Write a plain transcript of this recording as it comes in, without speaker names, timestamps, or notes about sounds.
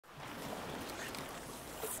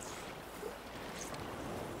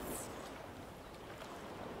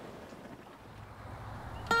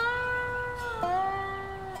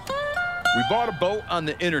We bought a boat on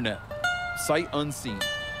the internet, sight unseen.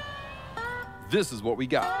 This is what we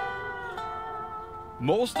got.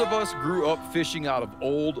 Most of us grew up fishing out of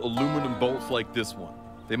old aluminum boats like this one.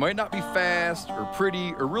 They might not be fast or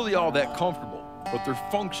pretty or really all that comfortable, but they're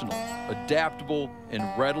functional, adaptable, and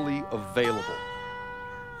readily available.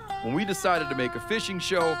 When we decided to make a fishing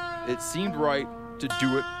show, it seemed right to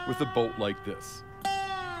do it with a boat like this.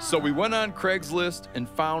 So we went on Craigslist and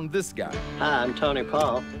found this guy. Hi, I'm Tony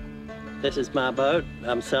Paul. This is my boat.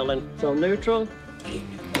 I'm selling. It's on neutral. I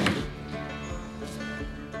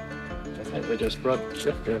think we just broke the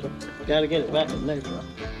shifter. Gotta get it back in neutral.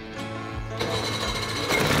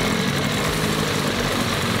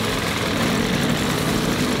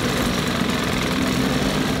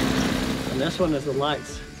 And this one is the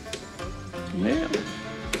lights. Yeah.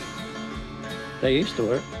 They used to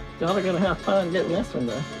work. Y'all are gonna have fun getting this one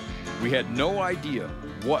though. We had no idea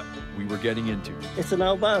what we were getting into. It's an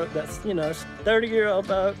old boat. That's, you know, it's a 30-year-old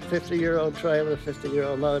boat, 50-year-old trailer,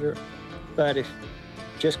 50-year-old motor. But if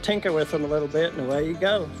just tinker with them a little bit and away you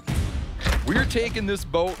go. We're taking this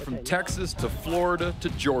boat from Texas to Florida to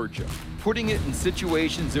Georgia, putting it in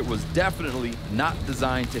situations it was definitely not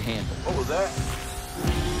designed to handle. What was that?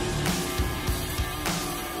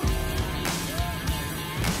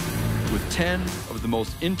 With 10 of the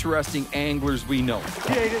most interesting anglers we know.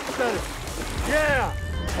 Yeah!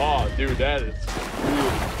 Oh, dude, that is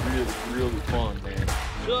really fun, man.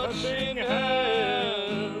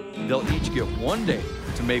 They'll each get one day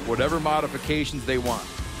to make whatever modifications they want.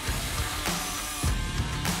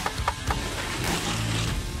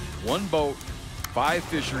 One boat, 5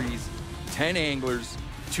 fisheries, 10 anglers,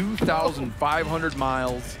 2,500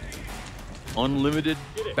 miles, unlimited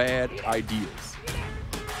bad ideas.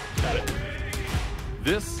 Got it.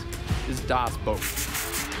 This is Das Boat.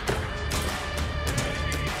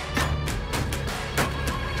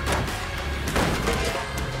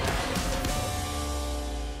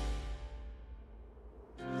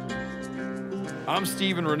 I'm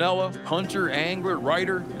Stephen Rinella, hunter, angler,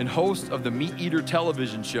 writer, and host of the MeatEater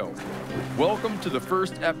television show. Welcome to the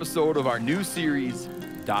first episode of our new series,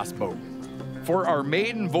 Das Boat. For our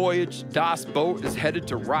maiden voyage, Das Boat is headed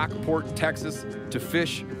to Rockport, Texas to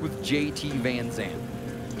fish with JT Van Zandt.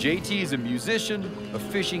 JT is a musician, a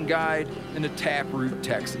fishing guide, and a taproot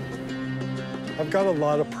Texan. I've got a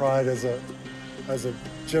lot of pride as a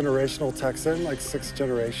generational Texan, like 6th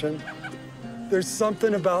generation. There's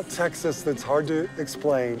something about Texas that's hard to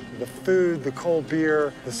explain. The food, the cold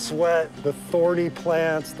beer, the sweat, the thorny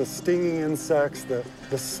plants, the stinging insects, the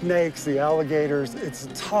snakes, the alligators. It's a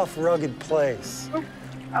tough, rugged place. Oh,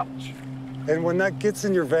 ouch. And when that gets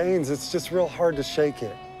in your veins, it's just real hard to shake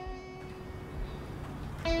it.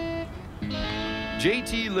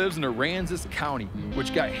 JT lives in Aransas County,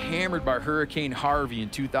 which got hammered by Hurricane Harvey in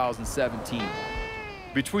 2017.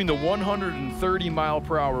 Between the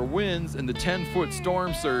 130-mile-per-hour winds and the 10-foot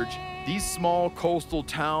storm surge, these small coastal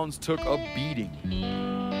towns took a beating.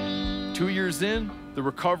 2 years in, the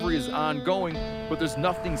recovery is ongoing, but there's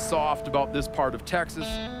nothing soft about this part of Texas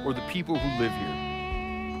or the people who live here.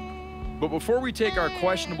 But before we take our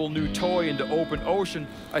questionable new toy into open ocean,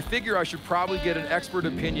 I figure I should probably get an expert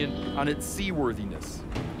opinion on its seaworthiness.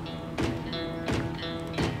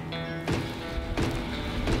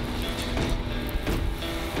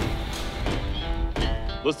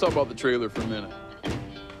 Let's talk about the trailer for a minute.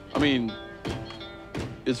 I mean,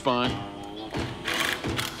 it's fine.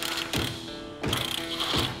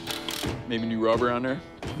 Maybe new rubber on there?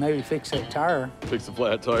 Maybe fix that tire. Fix the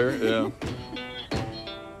flat tire, yeah.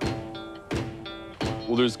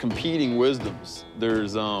 Well, there's competing wisdoms.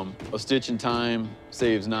 There's a stitch in time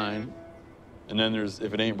saves 9. And then there's,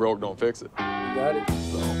 if it ain't broke, don't fix it. You got it.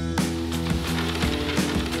 So.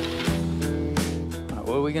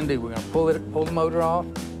 What are we gonna do? We're gonna pull the motor off,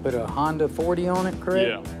 put a Honda 40 on it, correct?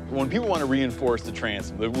 Yeah. When people want to reinforce the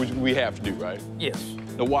transom, which we have to do, right? Yes.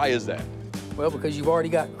 Now, why is that? Well, because you've already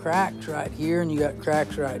got cracks right here and you got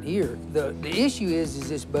cracks right here. The issue is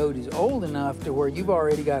this boat is old enough to where you've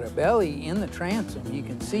already got a belly in the transom. You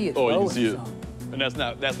can see it. Oh, you can see it. some. And that's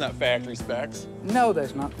not factory specs? No,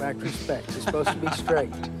 that's not factory specs. It's supposed to be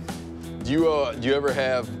straight. Do you ever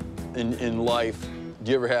have in life? Do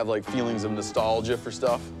you ever have like feelings of nostalgia for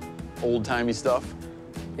stuff, old-timey stuff?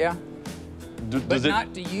 Yeah. But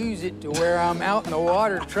not to use it to where I'm out in the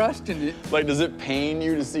water trusting it. Like, does it pain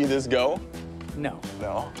you to see this go? No.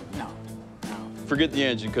 No. No. No. Forget the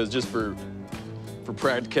engine, because just for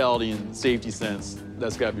practicality and safety sense,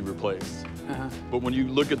 that's got to be replaced. Uh-huh. But when you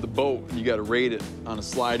look at the boat and you got to rate it on a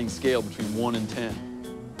sliding scale between 1 and 10,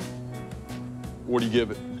 what do you give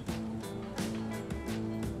it?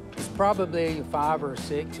 Probably a 5 or a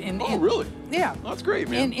 6. Oh, really? Yeah. That's great,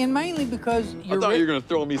 man. And mainly because I thought you were gonna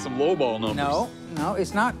throw me some lowball numbers. No,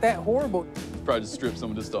 it's not that horrible. Probably just strip some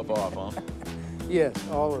of this stuff off, huh? Yes,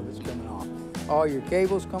 all of it's coming off. All your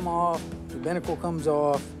cables come off, the binnacle comes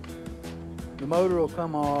off, the motor will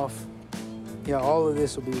come off. Yeah, all of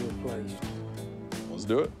this will be replaced. Let's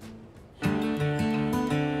do it.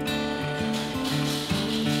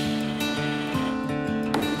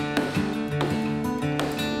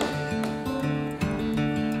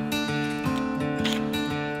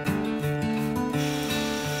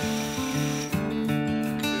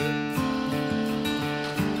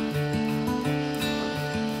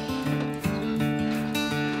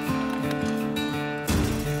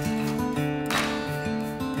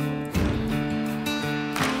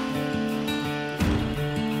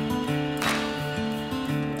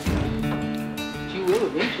 You will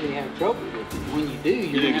eventually have trouble with it. When you do,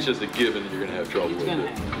 You think it's just a given that you're gonna have trouble with it?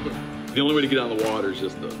 Yeah. The only way to get on the water is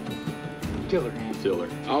just the Tiller. tiller.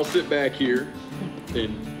 I'll sit back here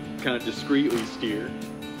and kind of discreetly steer,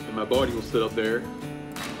 and my buddy will sit up there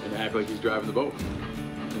and act like he's driving the boat.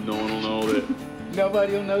 And no one will know that,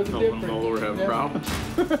 Nobody will know the no one will difference. know we're having problems.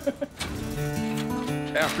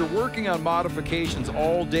 After working on modifications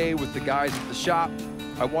all day with the guys at the shop,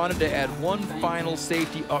 I wanted to add one final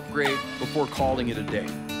safety upgrade before calling it a day.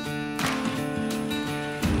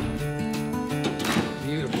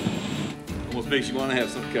 Beautiful. Almost makes you want to have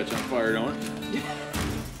something catch on fire, don't it?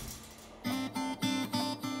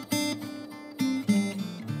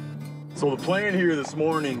 So the plan here this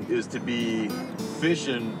morning is to be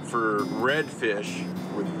fishing for redfish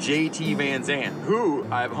with JT Van Zandt, who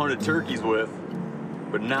I've hunted turkeys with,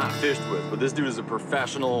 but not fished with. But this dude is a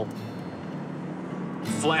professional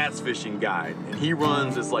flats fishing guide, and he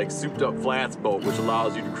runs this like souped up flats boat, which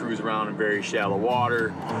allows you to cruise around in very shallow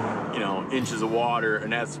water, you know, inches of water,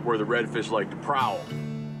 and that's where the redfish like to prowl.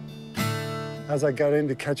 As I got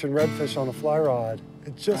into catching redfish on a fly rod,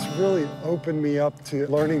 it just really opened me up to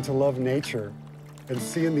learning to love nature and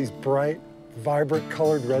seeing these bright, vibrant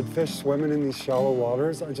colored redfish swimming in these shallow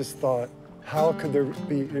waters. I just thought, how could there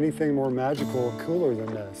be anything more magical or cooler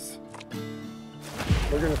than this?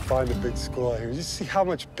 We're gonna find a big school out here. You see how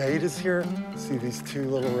much bait is here? See these two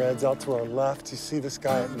little reds out to our left? You see this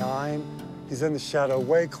guy at 9? He's in the shadow,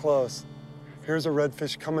 way close. Here's a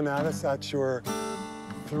redfish coming at us at your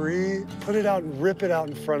 3. Put it out and rip it out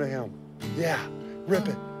in front of him. Yeah, rip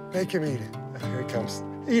it, make him eat it. Here he comes,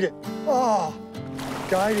 eat it. Oh,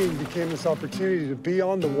 guiding became this opportunity to be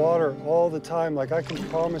on the water all the time. Like I can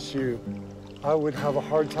promise you, I would have a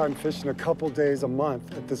hard time fishing a couple days a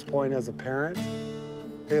month at this point as a parent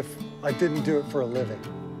if I didn't do it for a living.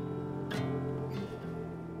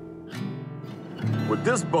 With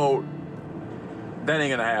this boat, that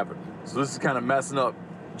ain't gonna happen. So this is kind of messing up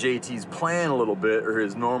JT's plan a little bit, or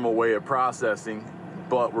his normal way of processing,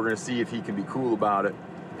 but we're gonna see if he can be cool about it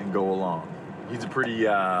and go along. He's a pretty,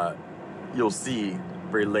 you'll see,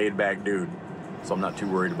 very laid back dude, so I'm not too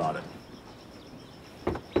worried about it.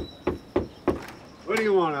 What do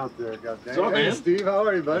you want out there, goddamn? What's up, Hey, man? Steve, how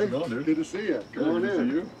are you, buddy? How's it going, dude? Good to see you. Come on in.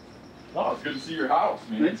 you. Oh, it's good to see your house,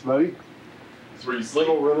 man. Thanks, buddy. It's where you sleep.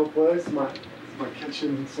 Little rental place, my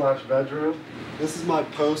kitchen / bedroom. This is my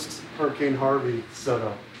post-Hurricane Harvey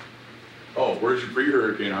setup. Oh, where's your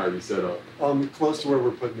pre-Hurricane Harvey set up? Close to where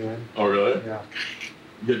we're putting in. Oh, really? Yeah.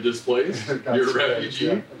 You get displaced? Got You're a space,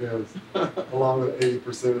 refugee? Yeah, it is. Along with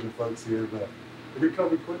 80% of the folks here, but it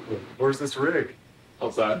recovered quickly. Where's this rig?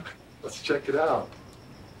 Outside. Let's check it out.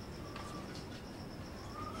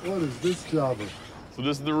 What is this jobber? So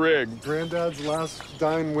this is the rig. Granddad's last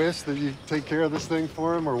dying wish that you take care of this thing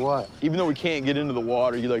for him, or what? Even though we can't get into the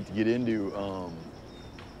water you like to get into,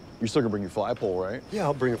 you're still gonna bring your fly pole, right? Yeah,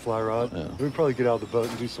 I'll bring a fly rod. Yeah. We'll probably get out of the boat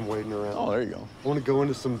and do some wading around. Oh, there you go. I want to go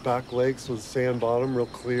into some back lakes with sand bottom, real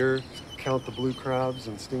clear, count the blue crabs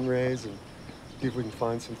and stingrays, and see if we can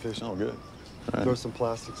find some fish. Oh, good. Throw some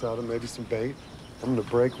plastics out and maybe some bait. I'm gonna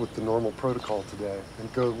break with the normal protocol today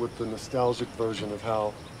and go with the nostalgic version of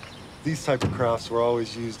how these type of crafts were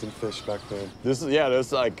always used in fish back then. This is, yeah, this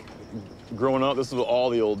is like, growing up, this is all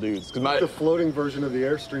the old dudes. The floating version of the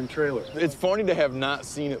Airstream trailer. It's funny to have not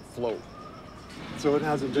seen it float. So it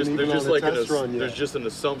hasn't been even There's on just a like test run yet. there's just an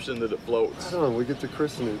assumption that it floats. Right on, we get to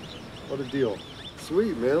christen it. What a deal.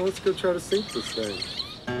 Sweet, man, let's go try to sink this thing.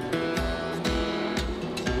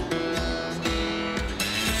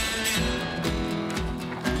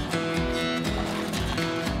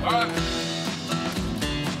 All right.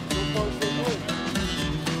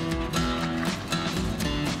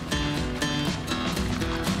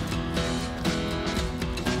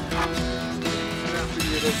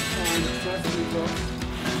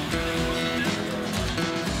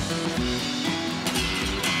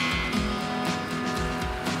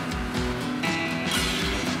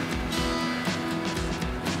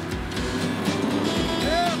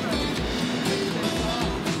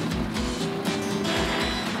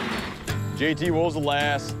 JT, what was the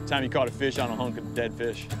last time you caught a fish on a hunk of dead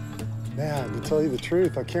fish? Man, to tell you the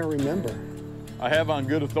truth, I can't remember. I have on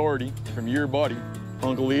good authority from your buddy,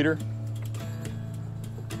 Uncle Eater.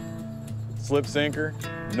 Slip sinker,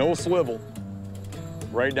 no swivel,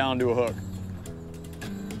 right down to a hook.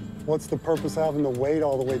 What's the purpose of having the weight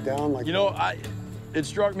all the way down like You know, it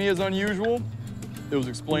struck me as unusual. It was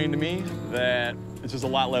explained to me that it's just a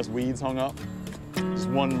lot less weeds hung up. Just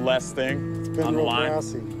one less thing on the line.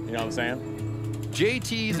 Grassy. You know what I'm saying?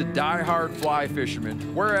 JT is a die-hard fly fisherman,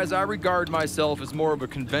 whereas I regard myself as more of a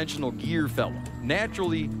conventional gear fella.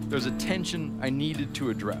 Naturally, there's a tension I needed to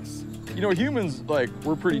address. You know, humans, like,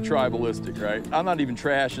 we're pretty tribalistic, right? I'm not even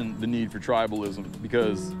trashing the need for tribalism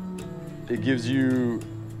because it gives you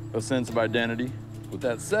a sense of identity. With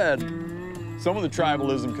that said, some of the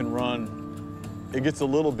tribalism can run, it gets a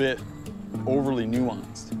little bit overly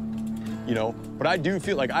nuanced, you know? But I do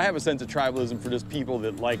feel like I have a sense of tribalism for just people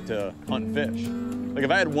that like to hunt and fish. Like if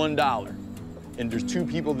I had $1 and there's two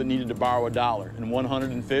people that needed to borrow $1 and one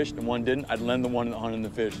hunted and fished and one didn't, I'd lend the one that hunted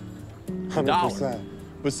and fished $1. 100%.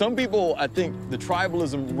 But some people, I think the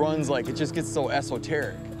tribalism runs like it just gets so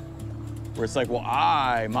esoteric, where it's like, well,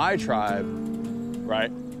 my tribe,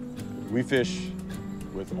 right? We fish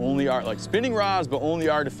with only like spinning rods, but only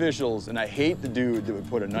artificials, and I hate the dude that would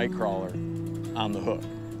put a night crawler on the hook.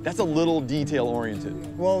 That's a little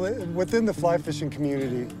detail-oriented. Well, within the fly fishing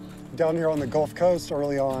community, down here on the Gulf Coast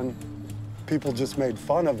early on, people just made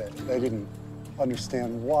fun of it. They didn't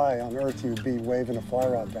understand why on earth you'd be waving a fly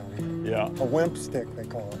rod down here. Yeah. A wimp stick, they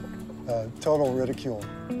call it. Total ridicule.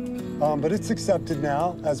 But it's accepted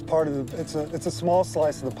now as part of the, it's a small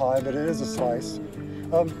slice of the pie, but it is a slice.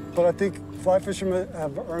 But I think fly fishermen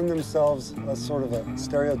have earned themselves a sort of a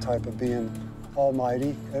stereotype of being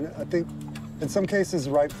almighty, and I think in some cases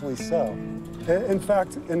rightfully so. In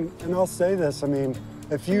fact, and I'll say this, I mean,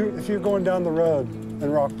 if you're going down the road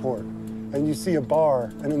in Rockport and you see a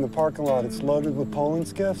bar and in the parking lot it's loaded with poling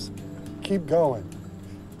skiffs, keep going.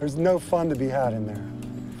 There's no fun to be had in there.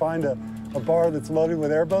 Find a bar that's loaded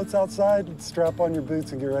with airboats outside, strap on your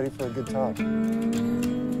boots and get ready for a good time.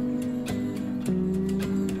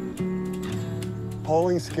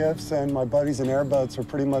 Poling skiffs and my buddies in airboats are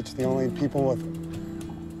pretty much the only people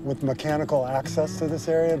with mechanical access to this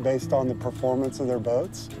area based on the performance of their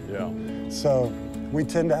boats. Yeah. So we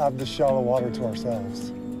tend to have this shallow water to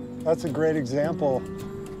ourselves. That's a great example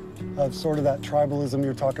of sort of that tribalism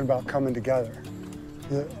you're talking about coming together.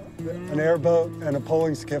 An airboat and a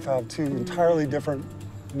poling skiff have two entirely different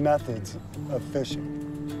methods of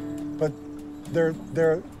fishing. But they're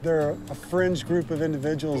a fringe group of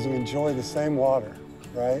individuals who enjoy the same water,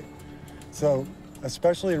 right? So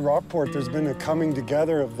especially in Rockport, there's been a coming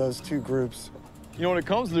together of those two groups. You know, when it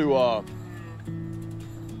comes to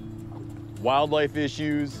wildlife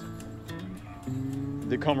issues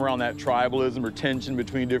that come around that tribalism or tension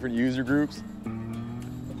between different user groups,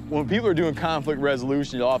 when people are doing conflict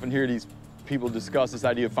resolution, you'll often hear these people discuss this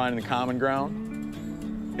idea of finding the common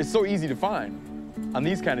ground. It's so easy to find on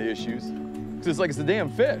these kind of issues, because it's like it's a damn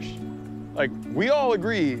fish. Like, we all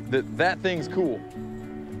agree that that thing's cool,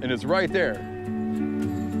 and it's right there.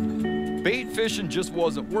 Bait fishing just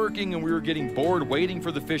wasn't working, and we were getting bored waiting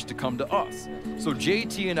for the fish to come to us. So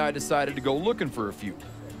JT and I decided to go looking for a few.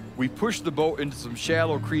 We pushed the boat into some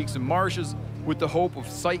shallow creeks and marshes with the hope of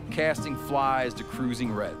sight-casting flies to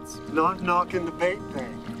cruising reds. Not knocking the bait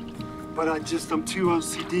thing, but I'm too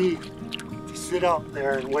OCD to sit out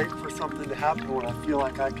there and wait for something to happen when I feel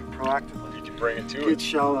like I can proactively Bring it to get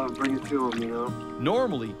shallow and bring it to them, you know?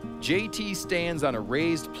 Normally, JT stands on a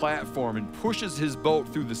raised platform and pushes his boat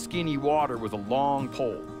through the skinny water with a long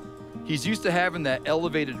pole. He's used to having that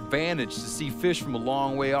elevated vantage to see fish from a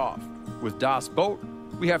long way off. With Das' boat,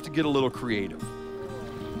 we have to get a little creative.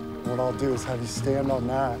 What I'll do is have you stand on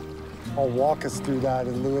that. I'll walk us through that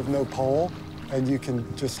in lieu of no pole, and you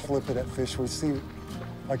can just flip it at fish we see.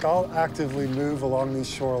 Like, I'll actively move along these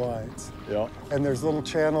shorelines. Yeah. And there's little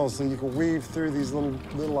channels that you can weave through these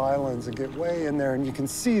little islands and get way in there, and you can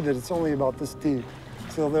see that it's only about this deep.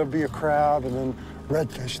 So there'll be a crab and then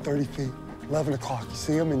redfish 30 feet, 11 o'clock. You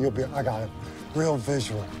see them and you'll be, I got it. Real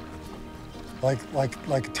visual. Like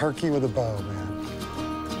a turkey with a bow, man.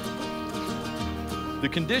 The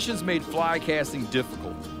conditions made fly casting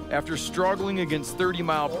difficult. After struggling against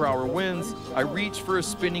 30-mile-per-hour winds, I reached for a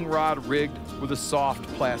spinning rod rigged with a soft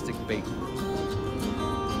plastic bait.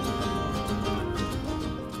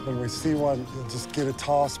 When we see one, you'll just get a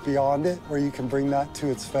toss beyond it where you can bring that to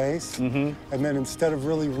its face. And then instead of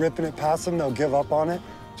really ripping it past them, they'll give up on it.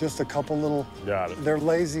 Just a couple little, Got it. They're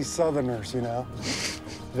lazy Southerners, you know?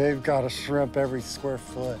 they've got a shrimp every square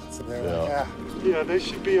foot. So they're like, yeah, they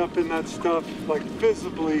should be up in that stuff, like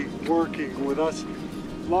visibly working with us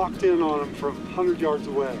locked in on them from 100 yards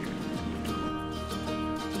away.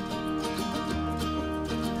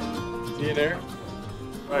 See you there?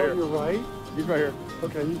 Right here. You're right. He's right here.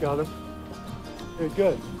 Okay, you got him. Okay,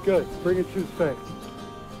 good, good. Bring it to his face.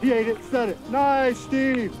 He ate it, set it. Nice,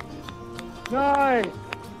 Steve. Nice.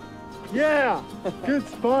 Yeah. Good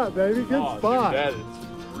spot, baby. Good spot. Dude, that is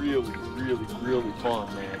really, really, really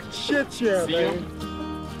fun, man. Shit, yeah, See baby. him?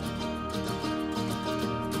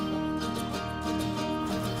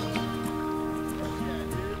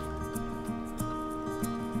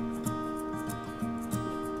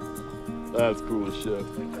 That's cool as shit.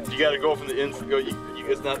 You gotta go from the instant.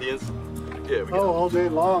 It's not the instant. Yeah. All day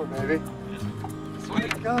long, baby. Way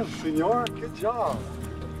to go, senor. Good job.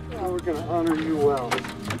 Yeah, we're gonna honor you well.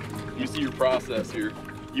 You see your process here.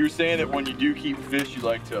 You were saying that when you do keep fish, you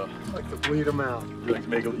like to Bleed them out. you like to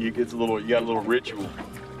make you got a little ritual.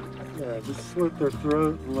 Yeah, just slit their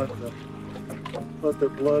throat and let their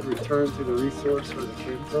blood return to the resource where they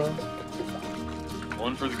came from.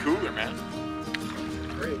 One for the cooler, man.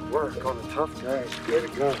 Great work on a tough day. Way to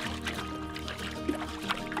go.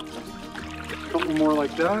 A couple more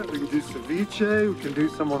like that. We can do ceviche. We can do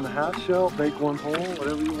some on the half shell. Bake one whole.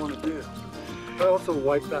 Whatever you want to do. I also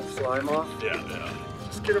wipe that slime off. Yeah.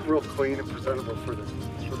 Just get them real clean and presentable for the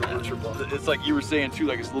butcher block. It's like you were saying too,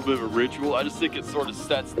 like it's a little bit of a ritual. I just think it sort of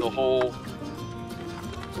sets the whole.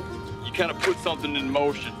 You kind of put something in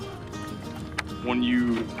motion when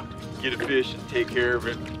you get a fish and take care of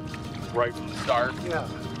it right from the start. Yeah.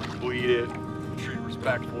 Bleed it, treat it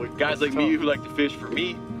respectfully. Guys like me who like to fish for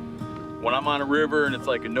meat, when I'm on a river and it's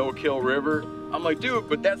like a no-kill river, I'm like, dude,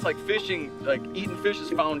 but that's like fishing, like eating fish is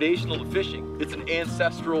foundational to fishing. It's an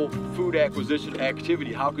ancestral food acquisition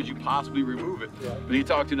activity. How could you possibly remove it? Yeah. But he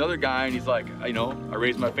talked to another guy and he's like, you know, I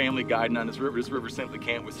raised my family guiding on this river. This river simply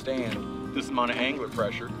can't withstand this amount of angler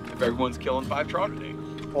pressure if everyone's killing 5 trout a day.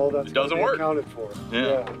 All that's It doesn't gonna be work. accounted for.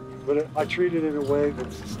 Yeah. But I treat it in a way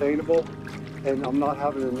that's sustainable, and I'm not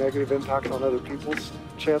having a negative impact on other people's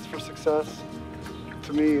chance for success.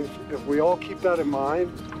 To me, if we all keep that in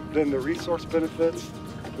mind, then the resource benefits,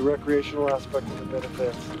 the recreational aspect of the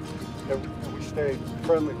benefits, and we stay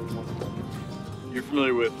friendly with one another. You're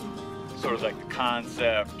familiar with sort of like the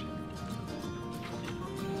concept,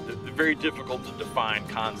 the very difficult to define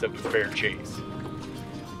concept of fair chase.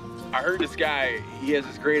 I heard this guy, he has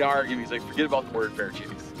this great argument. He's like, forget about the word fair chase.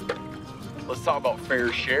 Let's talk about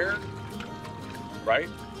fair share, right?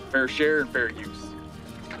 Fair share and fair use.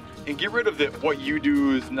 And get rid of that what you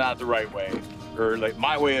do is not the right way. Or like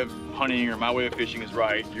my way of hunting or my way of fishing is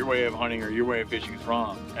right, your way of hunting or your way of fishing is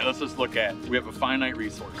wrong. And let's just look at, we have a finite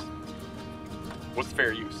resource. What's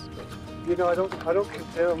fair use? You know, I don't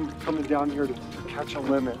condemn coming down here to catch a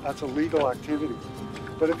limit. That's a legal activity.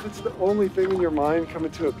 But if it's the only thing in your mind,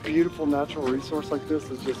 coming to a beautiful natural resource like this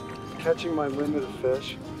is just catching my limit of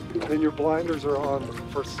fish, then your blinders are on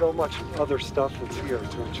for so much other stuff that's here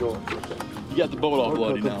to enjoy. You got the boat all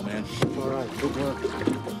bloody now, man. All right, good work.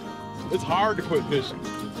 It's hard to quit fishing.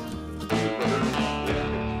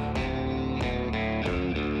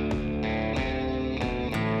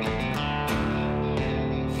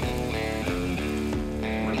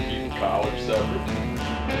 We're gonna keep the collar separate.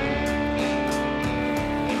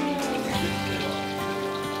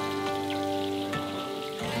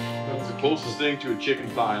 That's the closest thing to a chicken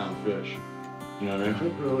thigh on fish. You know what I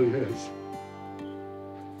mean? It really is.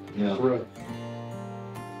 Yeah. Right.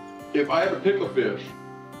 If I had to pick a fish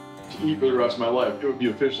to eat for the rest of my life, it would be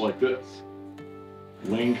a fish like this.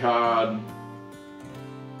 Lingcod,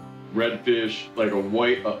 redfish, like a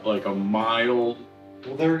white, like a mild,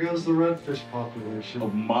 Well, there goes the redfish population.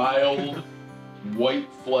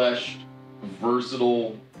 white-fleshed,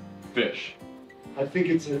 versatile fish. I think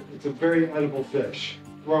it's a very edible fish.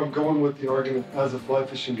 Where I'm going with the argument as a fly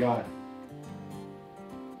fishing guy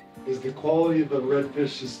is the quality of the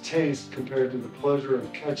redfish's taste compared to the pleasure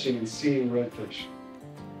of catching and seeing redfish.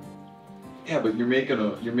 Yeah, but you're making a,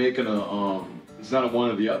 it's not a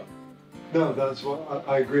one or the other. No, that's what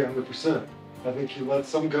I agree 100%. I think you let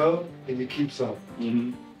some go and you keep some.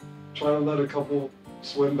 Mm-hmm. Try to let a couple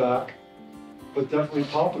swim back, but definitely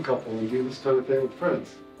pop a couple and do this kind of thing with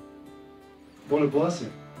friends. What a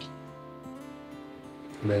blessing.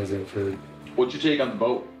 Amazing food. What's your take on the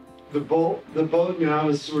boat? The boat now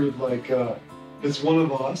is sort of like, it's one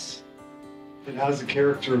of us. It has a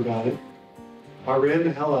character about it. I ran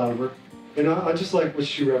the hell out of her. And I just like what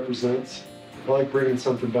she represents. I like bringing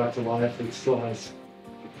something back to life that still has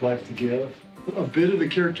life to give. A bit of the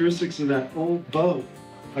characteristics of that old boat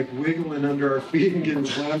like wiggling under our feet and getting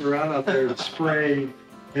slammed around out there and spraying.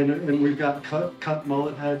 And we've got cut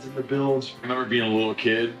mullet heads in the bilge. I remember being a little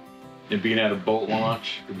kid and being at a boat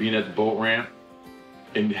launch or being at the boat ramp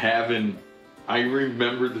and I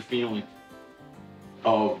remember the feeling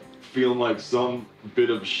of feeling like some bit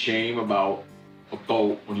of shame about a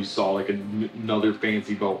boat when you saw like another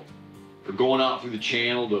fancy boat. Or going out through the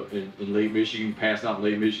channel in Lake Michigan, passing out in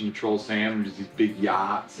Lake Michigan to troll salmon, there's these big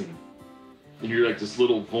yachts, and you're like this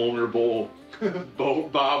little vulnerable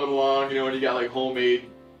boat bobbing along, you know, and you got like homemade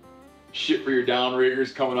shit for your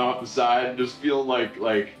downriggers coming off the side, and just feeling like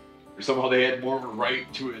or somehow they had more of a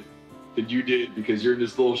right to it than you did because you're in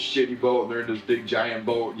this little shitty boat and they're in this big giant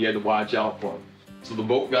boat and you had to watch out for them. So the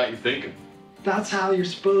boat got you thinking. That's how you're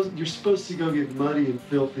supposed to go get muddy and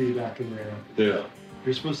filthy back in there. Yeah.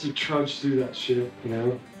 You're supposed to trudge through that shit, you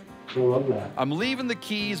know? I love that. I'm leaving the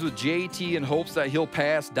Keys with JT in hopes that he'll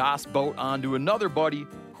pass Das' boat on to another buddy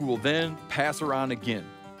who will then pass her on again.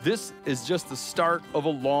 This is just the start of a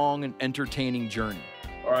long and entertaining journey.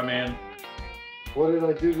 All right, man. What did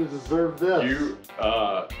I do to deserve this? You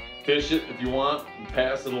fish it if you want and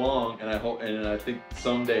pass it along, and I think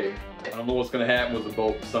someday, I don't know what's gonna happen with the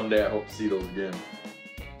boat, but someday I hope to see those again.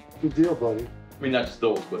 Good deal, buddy. I mean, not just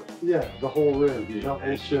those, but yeah, the whole rig, yeah, not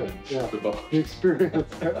whole shit. Yeah, the boat. The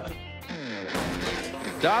experience.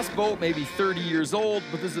 Das' boat may be 30 years old,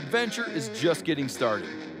 but this adventure is just getting started.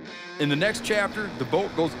 In the next chapter, the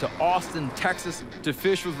boat goes to Austin, Texas to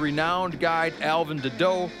fish with renowned guide Alvin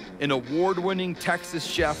Dedeaux and award-winning Texas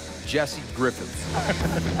chef Jesse Griffiths.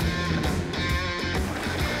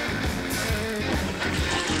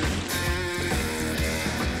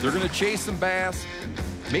 They're gonna chase some bass,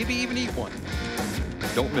 maybe even eat one.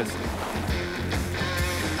 Don't miss it.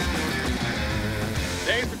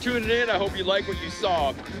 Thanks for tuning in. I hope you like what you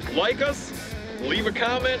saw. Like us, leave a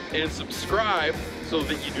comment, and subscribe so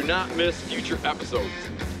that you do not miss future episodes.